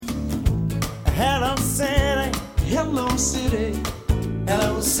Hello City, hello City,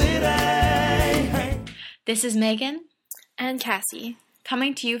 hello City. This is Megan and Cassie,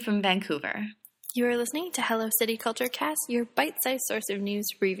 coming to you from Vancouver. You are listening to Hello City Culture Cast, your bite-sized source of news,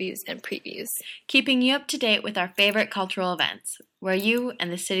 reviews, and previews. Keeping you up to date with our favorite cultural events, where you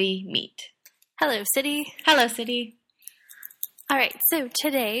and the city meet. Hello, City. Hello, City. All right, so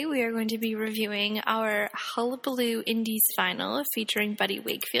today we are going to be reviewing our Hullabaloo Indies final featuring Buddy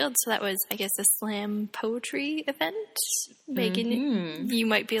Wakefield. So that was, I guess, a slam poetry event. Megan, you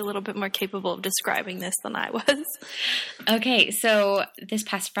might be a little bit more capable of describing this than I was. Okay, so this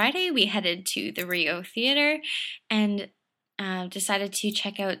past Friday we headed to the Rio Theater and decided to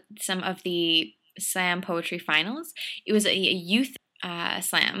check out some of the slam poetry finals. It was a youth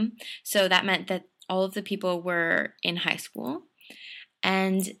slam, so that meant that all of the people were in high school.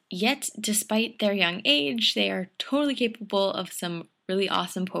 And yet, despite their young age, they are totally capable of some really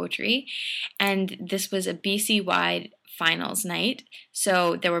awesome poetry. And this was a BC-wide finals night.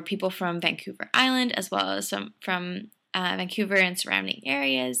 So there were people from Vancouver Island as well as some from Vancouver and surrounding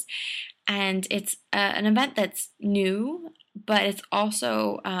areas. And it's an event that's new, but it's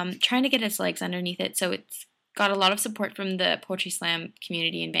also trying to get its legs underneath it. So it's got a lot of support from the Poetry Slam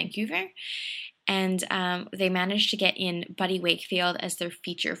community in Vancouver. And they managed to get in Buddy Wakefield as their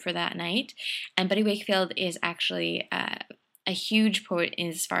feature for that night. And Buddy Wakefield is actually a huge poet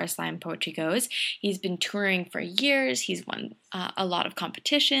as far as slam poetry goes. He's been touring for years. He's won a lot of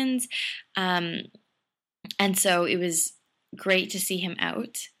competitions. And so it was great to see him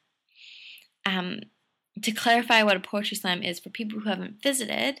out. To clarify what a poetry slam is for people who haven't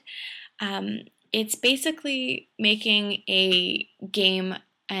visited, it's basically making a game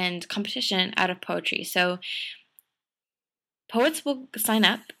and competition out of poetry. So poets will sign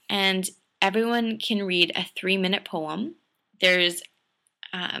up and everyone can read a 3-minute poem. There's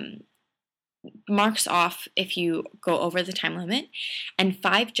marks off if you go over the time limit, and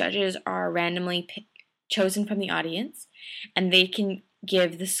 5 judges are randomly chosen from the audience, and they can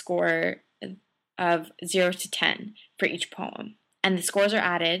give the score of 0 to 10 for each poem. And the scores are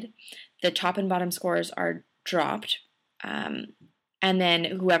added. The top and bottom scores are dropped. And then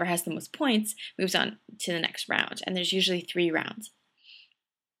whoever has the most points moves on to the next round. And there's usually 3 rounds.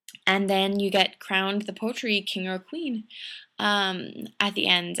 And then you get crowned the poetry king or queen at the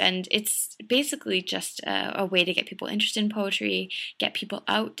end. And it's basically just a way to get people interested in poetry, get people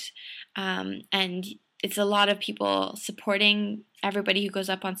out. And it's a lot of people supporting everybody who goes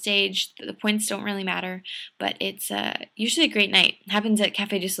up on stage. The points don't really matter. But it's usually a great night. It happens at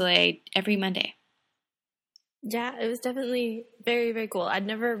Café du Soleil every Monday. Yeah, it was definitely very, very cool. I'd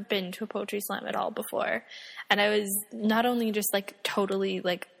never been to a poetry slam at all before. And I was not only just totally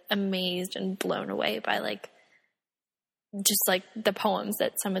amazed and blown away by just the poems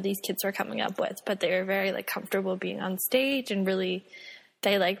that some of these kids were coming up with, but they were very comfortable being on stage and really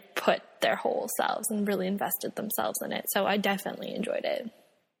they put their whole selves and really invested themselves in it. So I definitely enjoyed it.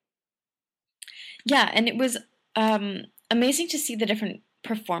 Yeah, and it was amazing to see the different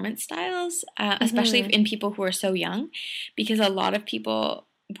performance styles, especially in people who are so young, because a lot of people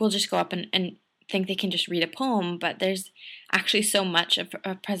will just go up and think they can just read a poem, but there's actually so much of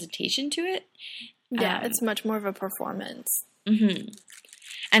a presentation to it. Yeah, it's much more of a performance.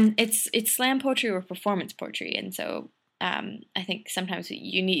 And it's slam poetry or performance poetry, and so I think sometimes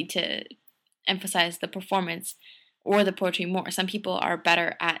you need to emphasize the performance or the poetry more. Some people are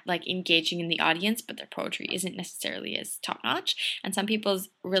better at engaging in the audience, but their poetry isn't necessarily as top-notch. And some people's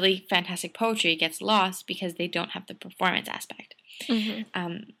really fantastic poetry gets lost because they don't have the performance aspect.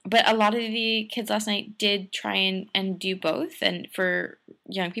 But a lot of the kids last night did try and do both. And for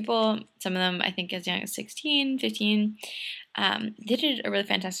young people, some of them I think as young as 16, 15, they did a really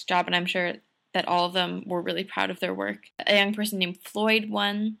fantastic job. And I'm sure that all of them were really proud of their work. A young person named Floyd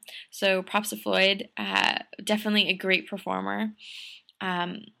won, so props to Floyd. Definitely a great performer.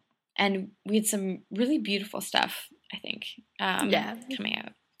 And we had some really beautiful stuff, I think, coming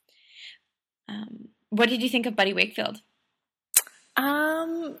out. What did you think of Buddy Wakefield?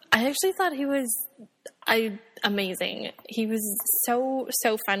 I actually thought he was amazing. He was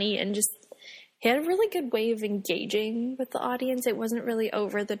so funny and just he had a really good way of engaging with the audience. It wasn't really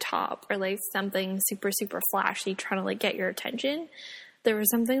over the top or something super, super flashy trying to get your attention. There was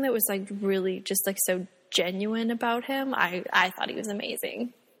something that was really just so genuine about him. I thought he was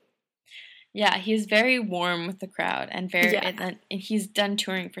amazing. Yeah, he's very warm with the crowd and and he's done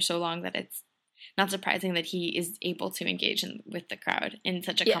touring for so long that it's not surprising that he is able to engage with the crowd in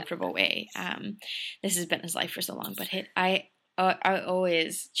such a comfortable way. This has been his life for so long, but I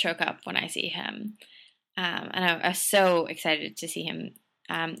always choke up when I see him. And I'm so excited to see him.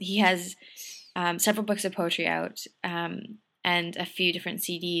 He has several books of poetry out, and a few different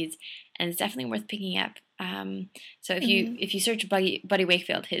CDs, and it's definitely worth picking up. So if you search Buddy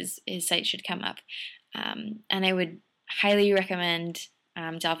Wakefield, his site should come up, and I would highly recommend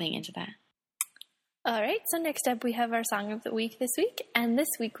delving into that. All right, so next up we have our Song of the Week this week, and this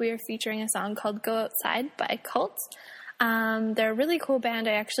week we are featuring a song called Go Outside by Cults. They're a really cool band.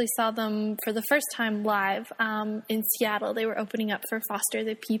 I actually saw them for the first time live in Seattle. They were opening up for Foster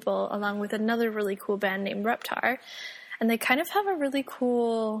the People along with another really cool band named Reptar, and they kind of have a really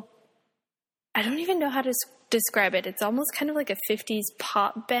cool, I don't even know how to describe it. It's almost kind of like a 50s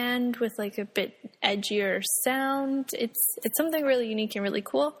pop band with like a bit edgier sound. It's something really unique and really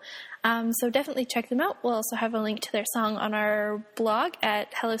cool. So definitely check them out. We'll also have a link to their song on our blog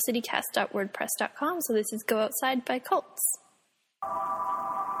at hellocitycast.wordpress.com. So this is Go Outside by Cults.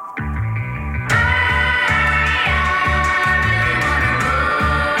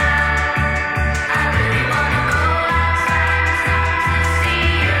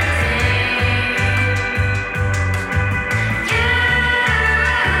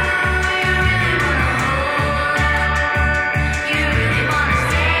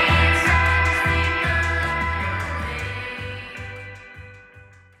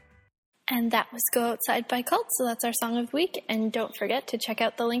 And that was Go Outside by Cults, so that's our Song of the Week, and don't forget to check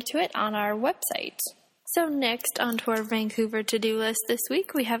out the link to it on our website. So next, on to our Vancouver to-do list this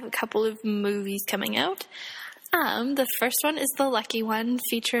week, we have a couple of movies coming out. The first one is The Lucky One,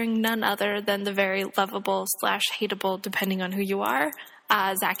 featuring none other than the very lovable / hateable, depending on who you are,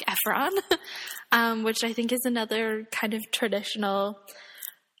 Zac Efron, which I think is another kind of traditional,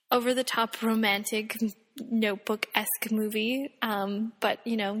 over-the-top romantic Notebook-esque movie, but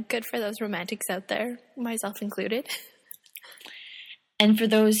good for those romantics out there, myself included. And for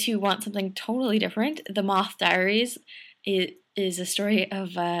those who want something totally different, The Moth Diaries is a story of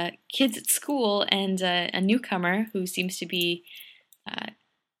kids at school and a newcomer who seems to be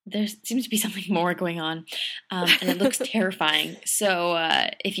there seems to be something more going on, and it looks terrifying. So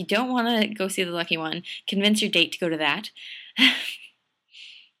if you don't want to go see The Lucky One, convince your date to go to that.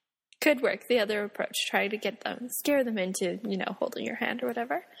 Could work. The other approach, try to scare them into, holding your hand or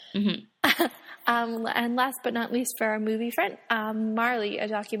whatever. Mm-hmm. And last but not least, for our movie front, Marley, a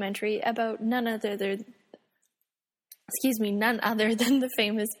documentary about none other than the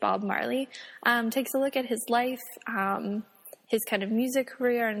famous Bob Marley, takes a look at his life, his kind of music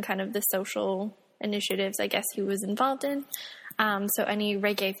career, and kind of the social initiatives, I guess, he was involved in. So any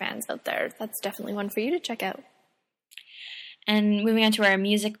reggae fans out there, that's definitely one for you to check out. And moving on to our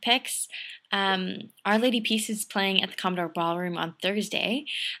music picks, Our Lady Peace is playing at the Commodore Ballroom on Thursday,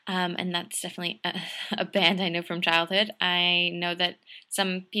 and that's definitely a band I know from childhood. I know that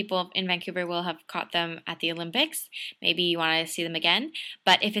some people in Vancouver will have caught them at the Olympics. Maybe you want to see them again.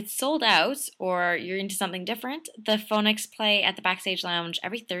 But if it's sold out or you're into something different, the Phonics play at the Backstage Lounge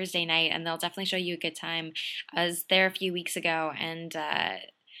every Thursday night, and they'll definitely show you a good time. I was there a few weeks ago, and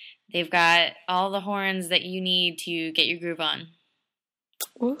they've got all the horns that you need to get your groove on.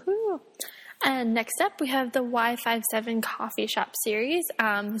 Woohoo! And next up, we have the Y57 Coffee Shop series.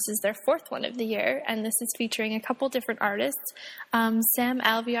 This is their fourth one of the year, and this is featuring a couple different artists, Sam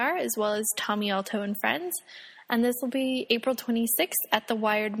Alvear, as well as Tommy Alto and Friends. And this will be April 26th at the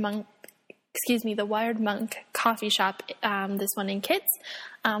Wired Monk Coffee Shop, this one in Kids.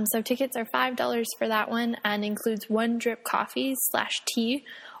 So tickets are $5 for that one, and includes one drip coffee / tea,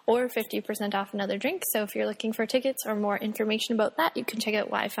 or 50% off another drink. So if you're looking for tickets or more information about that, you can check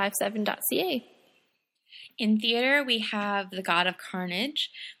out y57.ca. In theater, we have The God of Carnage.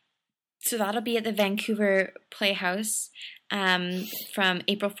 So that'll be at the Vancouver Playhouse from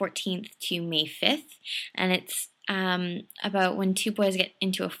April 14th to May 5th. And it's about when two boys get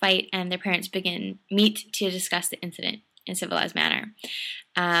into a fight and their parents meet to discuss the incident in a civilized manner.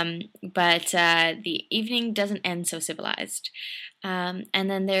 But the evening doesn't end so civilized. And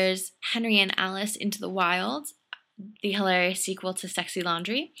then there's Henry and Alice Into the Wild, the hilarious sequel to Sexy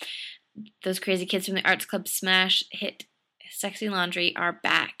Laundry. Those crazy kids from the Arts Club smash hit Sexy Laundry are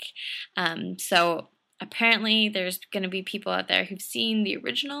back. So apparently there's going to be people out there who've seen the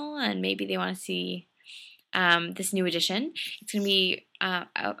original and maybe they want to see this new edition. It's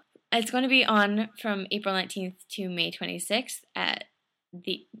going to be on from April 19th to May 26th at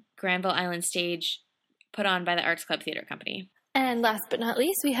the Granville Island stage, put on by the Arts Club Theatre Company. And last but not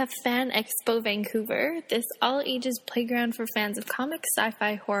least, we have Fan Expo Vancouver, this all-ages playground for fans of comics,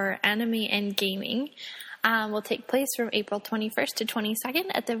 sci-fi, horror, anime, and gaming. Will take place from April 21st to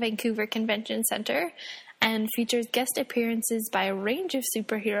 22nd at the Vancouver Convention Centre. and features guest appearances by a range of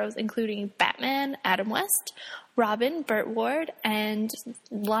superheroes, including Batman, Adam West, Robin, Burt Ward, and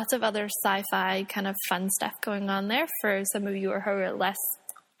lots of other sci-fi kind of fun stuff going on there for some of you who are less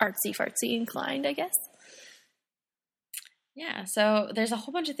artsy-fartsy inclined, I guess. Yeah, so there's a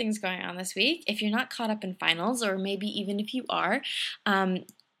whole bunch of things going on this week. If you're not caught up in finals, or maybe even if you are,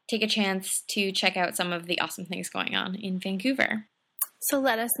 take a chance to check out some of the awesome things going on in Vancouver. So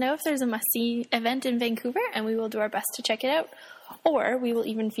let us know if there's a must-see event in Vancouver, and we will do our best to check it out. Or we will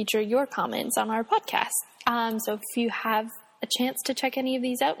even feature your comments on our podcast. So if you have a chance to check any of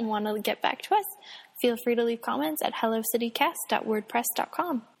these out and want to get back to us, feel free to leave comments at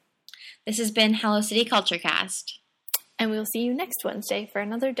hellocitycast.wordpress.com. This has been Hello City Culture Cast. And we'll see you next Wednesday for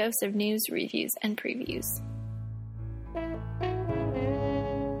another dose of news, reviews, and previews.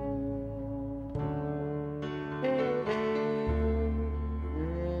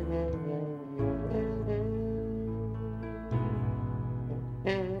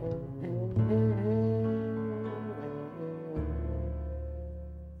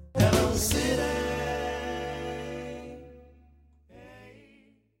 Hello, city.